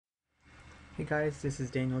Hey guys, this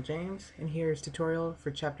is Daniel James, and here's tutorial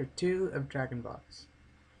for Chapter 2 of DragonBox.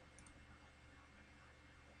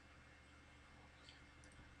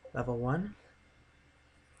 Level 1.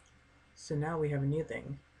 So now we have a new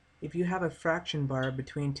thing. If you have a fraction bar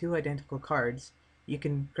between two identical cards, you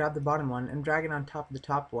can grab the bottom one and drag it on top of the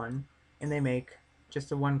top one, and they make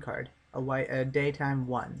just a 1 card, a daytime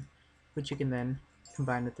 1, which you can then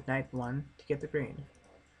combine with the night 1 to get the green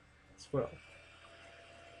swirl.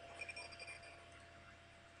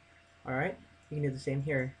 Alright, you can do the same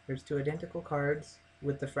here. There's two identical cards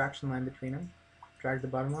with the fraction line between them. Drag the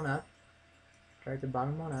bottom one up, drag the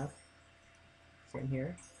bottom one up, same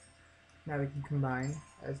here. Now we can combine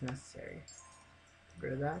as necessary. Get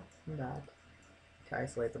rid of that and that to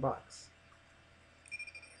isolate the box.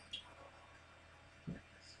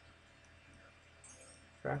 Next.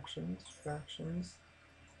 Fractions, fractions.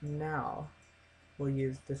 Now we'll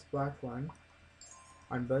use this black one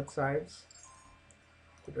on both sides.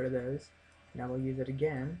 Get rid of those. Now we'll use it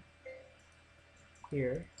again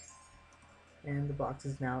here, and the box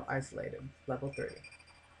is now isolated. Level 3.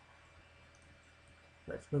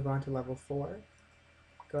 Let's move on to level 4.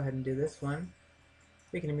 Go ahead and do this one.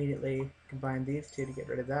 We can immediately combine these two to get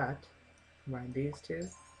rid of that. Combine these two.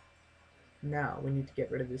 Now we need to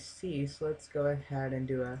get rid of this C, so let's go ahead and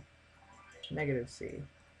do a negative C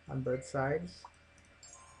on both sides.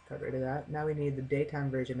 Got rid of that. Now we need the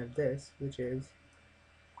daytime version of this, which is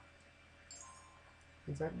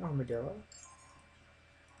that an armadillo?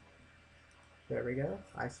 There we go.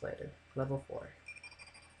 Isolated. Level 4.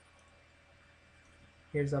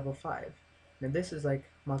 Here's level 5. Now this is like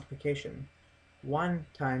multiplication. 1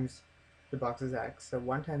 times the box is x, so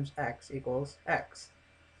 1 times x equals x.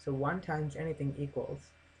 So 1 times anything equals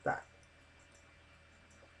that.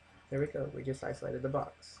 There we go, we just isolated the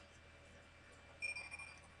box.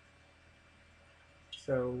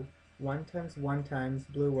 So 1 times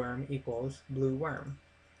blue worm equals blue worm.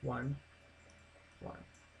 1, 1.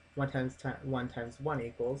 1 times 1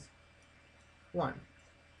 equals 1.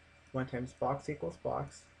 1 times box equals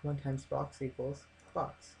box. 1 times box equals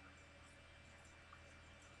box.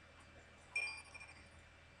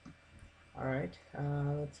 Alright,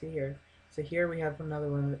 let's see here. So here we have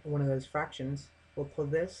another one of those fractions. We'll pull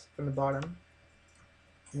this from the bottom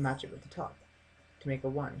and match it with the top to make a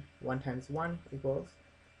 1. 1 times 1 equals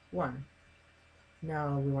 1.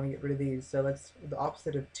 Now we want to get rid of these, so the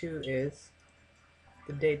opposite of 2 is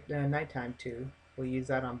the nighttime 2. We'll use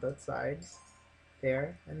that on both sides,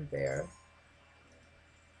 there and there.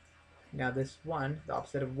 Now this 1, the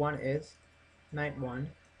opposite of 1 is night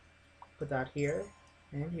 1. Put that here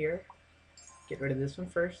and here. Get rid of this one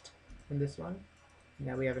first, and this one.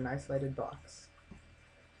 Now we have an isolated box.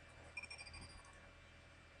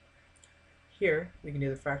 Here, we can do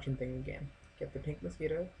the fraction thing again. Get the pink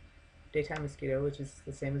mosquito, daytime mosquito, which is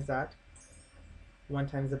the same as that. 1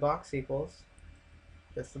 times the box equals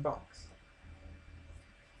just the box.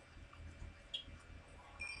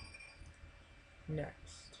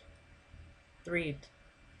 Next. 3,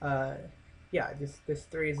 this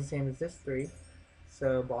 3 is the same as this 3.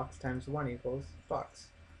 So box times 1 equals box.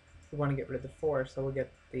 We want to get rid of the 4, so we'll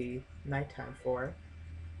get the nighttime 4.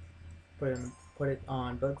 Put it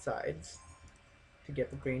on both sides to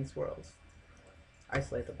get the green swirls.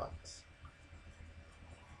 Isolate the box.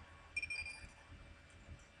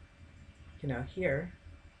 Okay, now here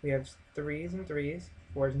we have 3s and 3s,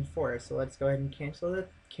 4s and 4s. So let's go ahead and cancel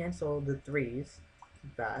the 3s,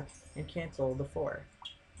 that, and cancel the 4.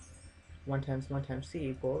 1 times C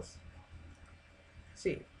equals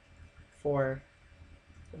C. 4,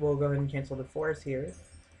 we'll go ahead and cancel the 4's here.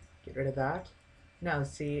 Get rid of that. Now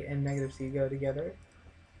C and negative C go together.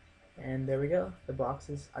 And there we go. The box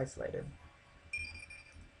is isolated.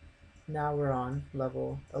 Now we're on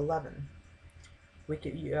level 11. We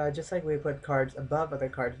can, just like we put cards above other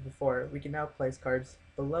cards before, we can now place cards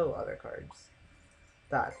below other cards.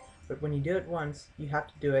 But when you do it once, you have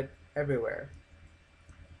to do it everywhere.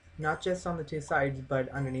 Not just on the two sides, but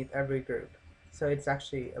underneath every group. So it's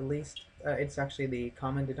actually it's actually the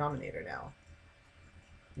common denominator now.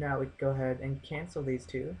 Now we can go ahead and cancel these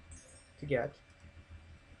two to get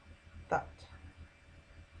that.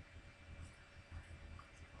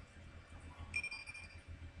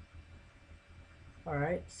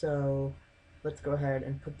 Alright, so let's go ahead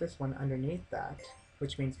and put this one underneath that,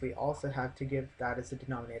 which means we also have to give that as a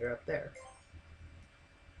denominator up there.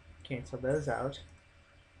 Cancel those out,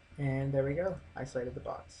 and there we go, isolated the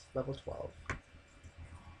box, level 12.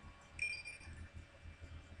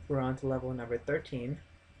 We're on to level number 13,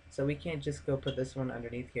 so we can't just go put this one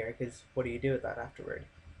underneath here, because what do you do with that afterward?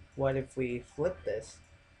 What if we flip this?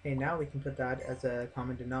 Okay, now we can put that as a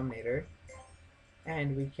common denominator,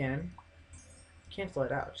 and we can cancel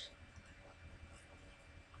it out.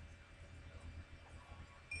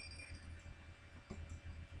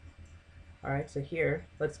 Alright, so here,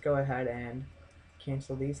 let's go ahead and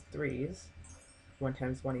cancel these 3's. 1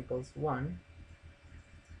 times 1 equals 1.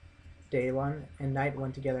 Day 1 and night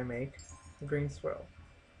 1 together make a green swirl.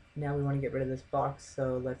 Now we want to get rid of this box,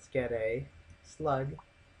 so let's get a slug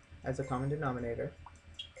as a common denominator.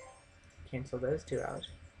 Cancel those 2 out.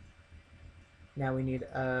 Now we need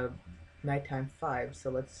a nighttime 5, so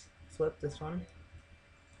let's flip this one.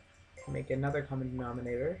 Make another common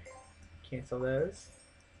denominator. Cancel those.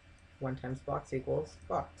 1 times box equals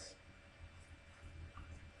box.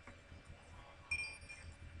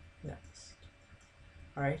 Next.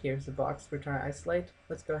 Alright, here's the box we're trying to isolate.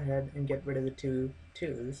 Let's go ahead and get rid of the 2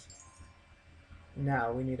 2's.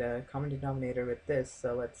 Now we need a common denominator with this,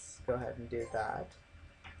 so let's go ahead and do that.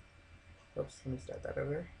 Oops, let me start that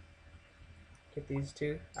over. Get these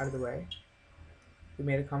 2 out of the way. We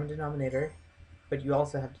made a common denominator, but you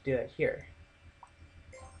also have to do it here.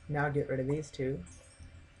 Now get rid of these 2.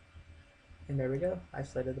 And there we go,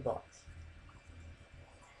 isolated the box.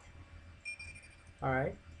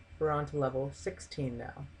 Alright, we're on to level 16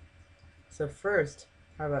 now. So first,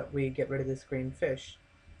 how about we get rid of this green fish?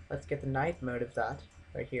 Let's get the night mode of that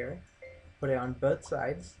right here. Put it on both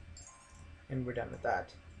sides, and we're done with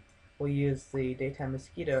that. We'll use the daytime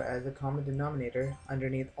mosquito as a common denominator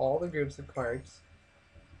underneath all the groups of cards.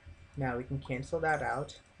 Now we can cancel that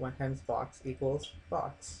out. 1 times box equals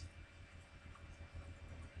box.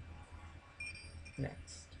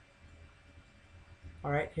 Next.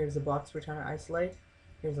 Alright, here's the box we're trying to isolate.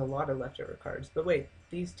 Here's a lot of leftover cards, but wait,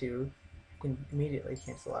 these 2 can immediately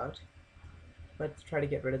cancel out. Let's try to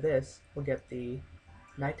get rid of this. We'll get the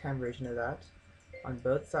nighttime version of that on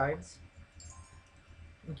both sides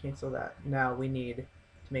and cancel that. Now we need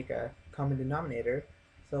to make a common denominator,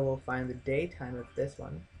 so we'll find the daytime of this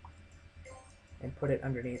one and put it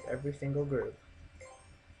underneath every single group,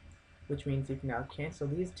 which means you can now cancel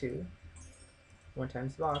these 2. 1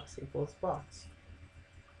 times box equals box.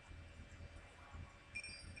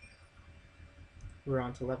 We're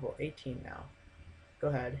on to level 18 now. Go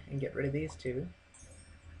ahead and get rid of these 2,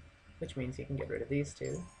 which means you can get rid of these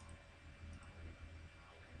 2.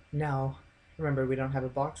 Now, remember, we don't have a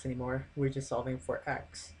box anymore, we're just solving for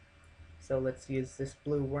x. So let's use this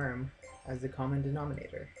blue worm as the common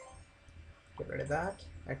denominator. Get rid of that.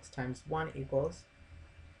 X times 1 equals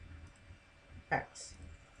x.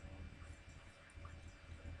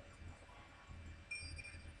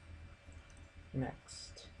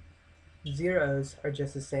 Next. Zeros are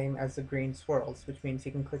just the same as the green swirls, which means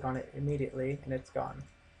you can click on it immediately and it's gone.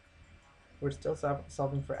 We're still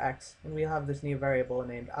solving for x, and we have this new variable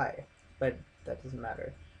named I, but that doesn't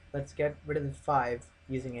matter. Let's get rid of the 5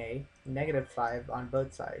 using a -5 on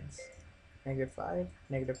both sides. -5,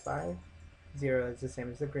 -5, 0 is the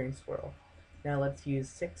same as the green swirl. Now let's use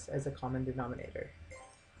 6 as a common denominator.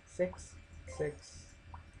 6, 6,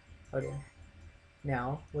 oh dear.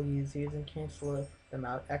 Now we'll use these and cancel them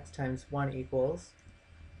out. X times 1 equals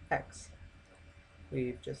x.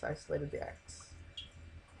 We've just isolated the x.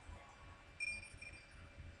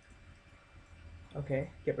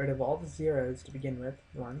 Okay, get rid of all the zeros to begin with.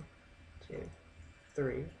 1, 2,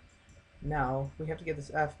 3. Now we have to get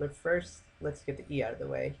this f, but first let's get the e out of the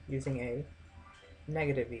way using a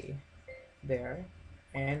 -e there,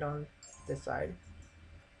 and on this side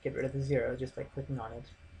get rid of the 0 just by clicking on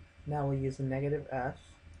it. Now we'll use the -f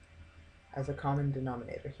as a common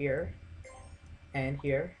denominator here, and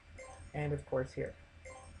of course here.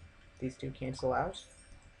 These 2 cancel out.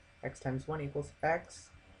 X times 1 equals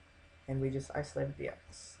x, and we just isolated the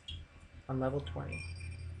x on level 20.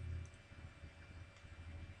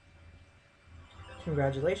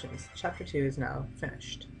 Congratulations, Chapter 2 is now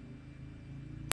finished.